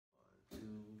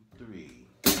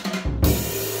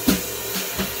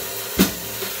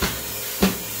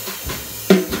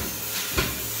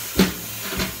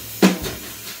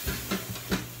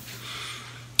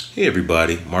Hey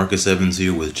everybody, Marcus Evans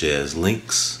here with Jazz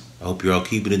Links. I hope you're all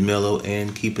keeping it mellow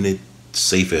and keeping it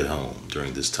safe at home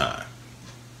during this time.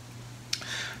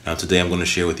 Now today I'm going to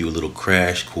share with you a little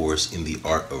crash course in the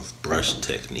art of brush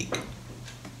technique.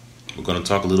 We're going to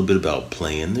talk a little bit about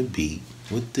playing the beat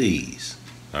with these.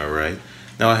 Alright,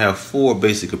 now I have 4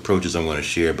 basic approaches I'm going to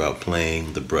share about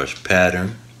playing the brush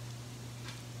pattern.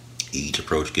 Each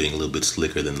approach getting a little bit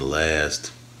slicker than the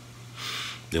last.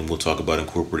 Then we'll talk about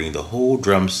incorporating the whole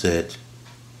drum set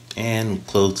and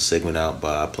close the segment out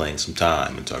by playing some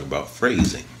time and talk about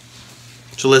phrasing.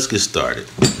 So let's get started.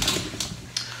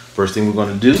 First thing we're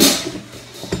going to do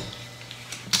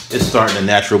is start in a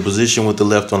natural position with the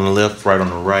left on the left, right on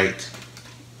the right.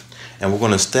 And we're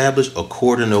going to establish a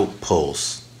quarter note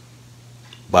pulse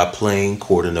by playing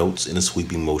quarter notes in a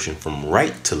sweeping motion from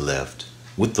right to left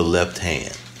with the left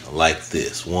hand, like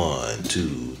this. 1,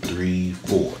 2, 3,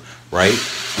 4. Right,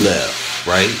 left,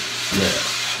 right, left.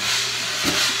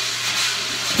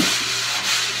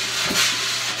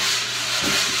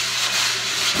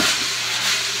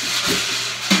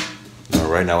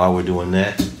 Alright, now while we're doing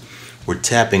that, we're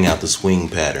tapping out the swing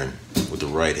pattern with the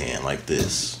right hand like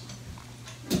this.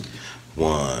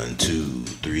 1, 2,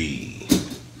 3.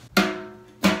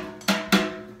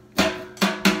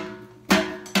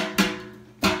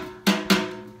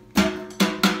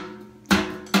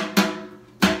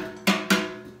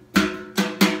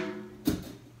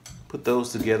 Put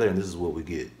those together and this is what we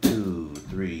get. 2,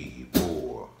 3,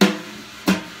 4.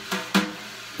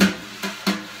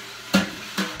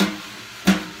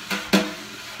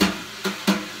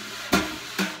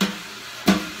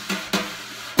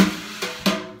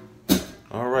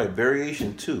 Alright,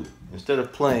 variation 2. Instead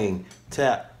of playing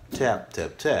tap, tap,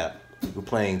 tap, tap, we're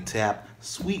playing tap,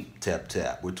 sweep, tap,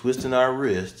 tap. We're twisting our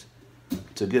wrist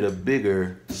to get a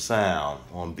bigger sound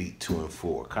on beat 2 and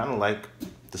 4. Kind of like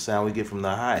the sound we get from the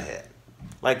hi-hat,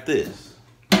 like this.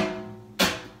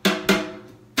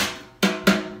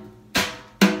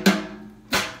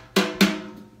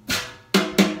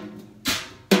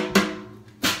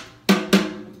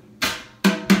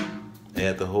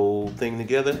 Add the whole thing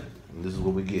together, and this is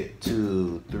what we get.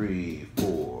 2, 3,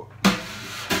 4.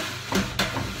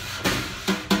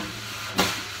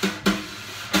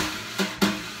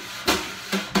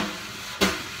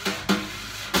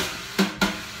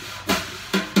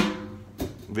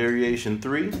 Variation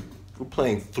 3, we're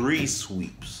playing 3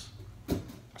 sweeps.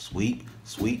 Sweep,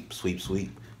 sweep, sweep,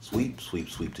 sweep, sweep, sweep,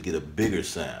 sweep to get a bigger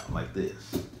sound like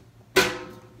this.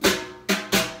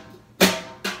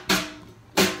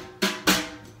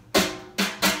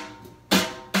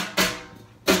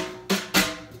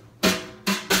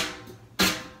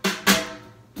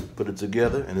 Put it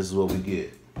together and this is what we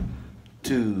get.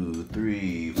 2,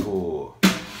 3, 4.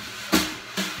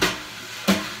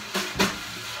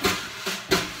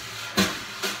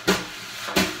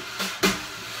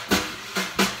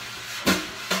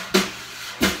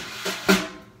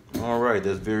 Alright,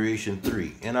 that's variation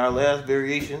 3. And our last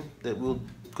variation that we'll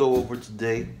go over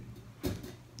today,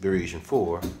 variation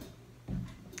 4,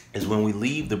 is when we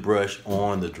leave the brush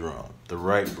on the drum, the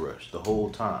right brush, the whole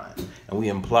time. And we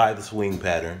imply the swing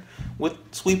pattern with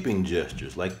sweeping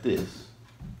gestures like this.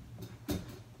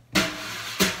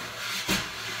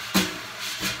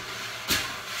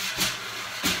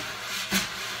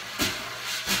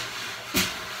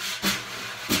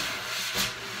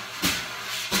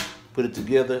 Put it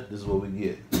together, this is what we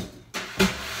get.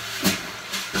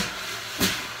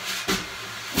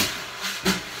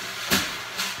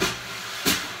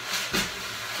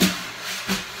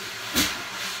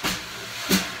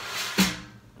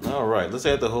 Alright, let's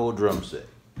add the whole drum set.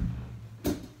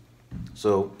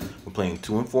 So, we're playing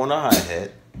 2 and 4 on the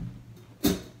hi-hat.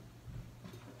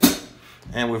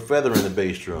 And we're feathering the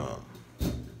bass drum.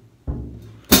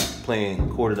 Playing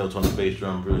quarter notes on the bass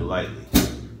drum really lightly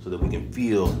so that we can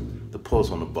feel the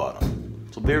pulse on the bottom.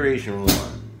 So variation 1.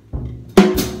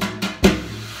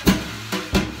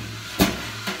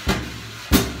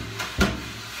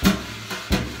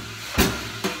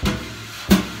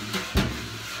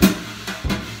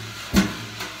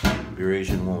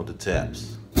 Variation 1 with the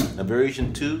taps. Now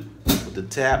variation 2 with the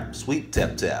tap, sweep,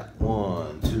 tap, tap.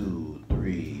 1, 2,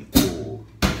 3, 4.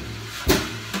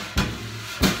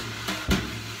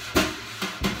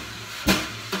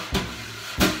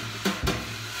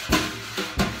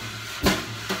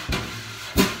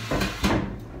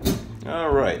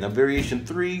 Alright, now variation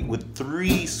 3 with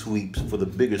 3 sweeps for the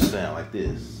bigger sound like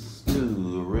this.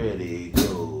 2, ready,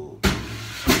 go.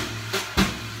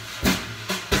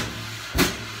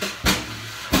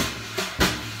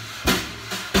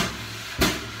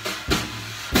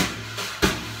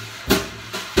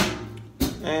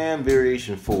 and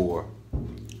variation 4,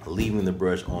 leaving the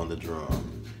brush on the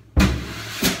drum.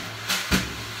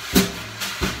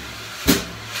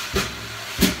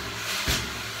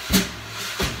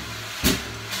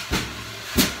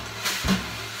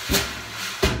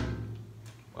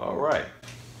 Alright,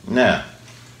 now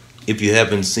if you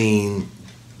haven't seen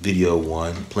video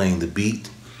 1, playing the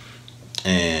beat,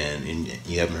 and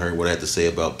you haven't heard what I had to say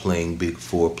about playing big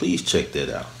 4, please check that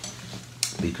out,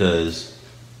 because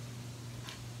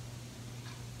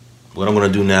what I'm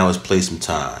going to do now is play some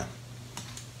time,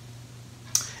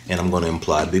 and I'm going to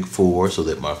imply big 4 so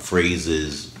that my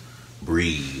phrases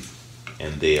breathe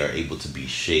and they are able to be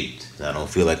shaped. And I don't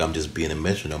feel like I'm just being a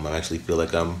metronome. I actually feel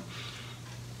like I'm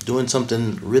doing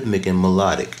something rhythmic and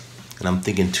melodic, and I'm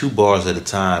thinking 2 bars at a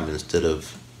time instead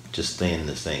of just staying in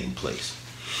the same place.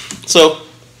 So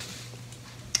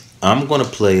I'm going to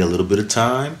play a little bit of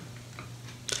time,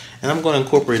 and I'm going to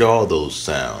incorporate all those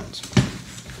sounds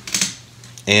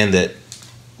and that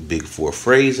big 4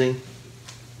 phrasing,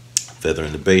 feather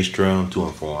in the bass drum, 2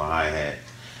 and 4 on hi-hat,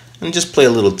 and just play a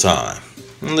little time.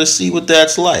 And let's see what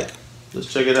that's like.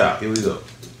 Let's check it out. Here we go.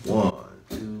 1,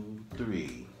 2,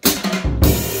 3.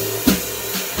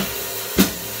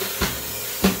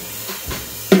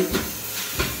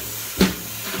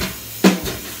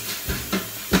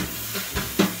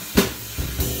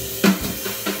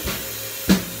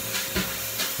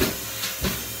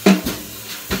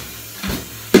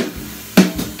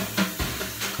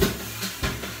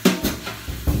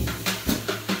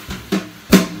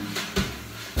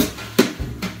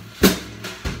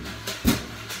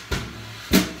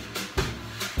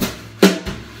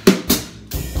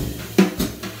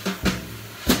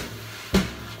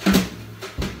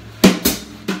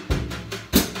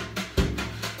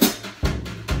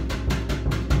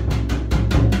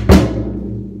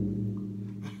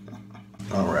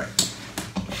 All right.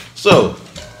 So,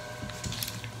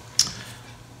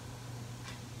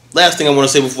 last thing I want to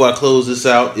say before I close this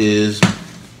out is,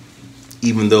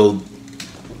 even though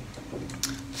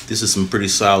this is some pretty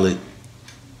solid,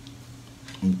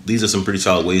 these are some pretty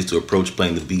solid ways to approach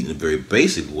playing the beat in a very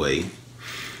basic way,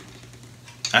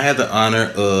 I had the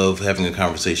honor of having a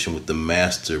conversation with the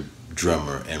master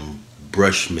drummer and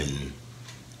brushman,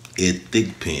 Ed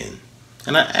Thigpen,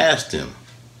 and I asked him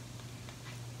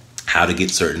how to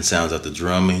get certain sounds out the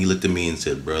drum, and he looked at me and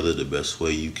said, "Brother, the best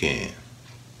way you can."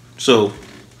 So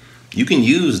you can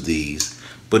use these,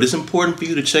 but it's important for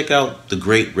you to check out the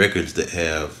great records that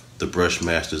have the brush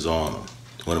masters on them.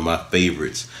 One of my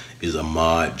favorites is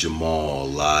Ahmad Jamal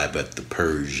live at the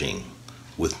Pershing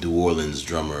with New Orleans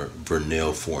drummer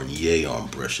Vernell Fournier on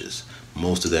brushes.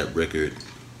 Most of that record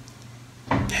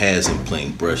has him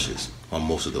playing brushes on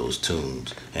most of those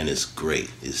tunes, and it's great.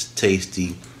 It's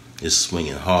tasty. It's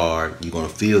swinging hard. You're going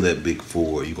to feel that big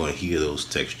 4. You're going to hear those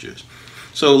textures.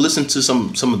 So listen to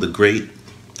some of the great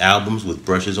albums with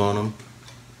brushes on them.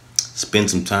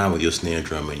 Spend some time with your snare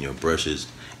drum and your brushes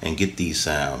and get these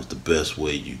sounds the best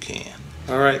way you can.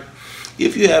 Alright,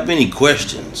 if you have any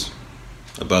questions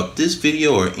about this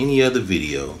video or any other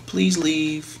video, please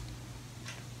leave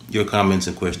your comments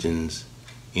and questions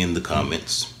in the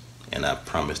comments, and I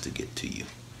promise to get to you.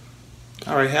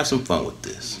 Alright, have some fun with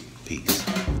this. Peace.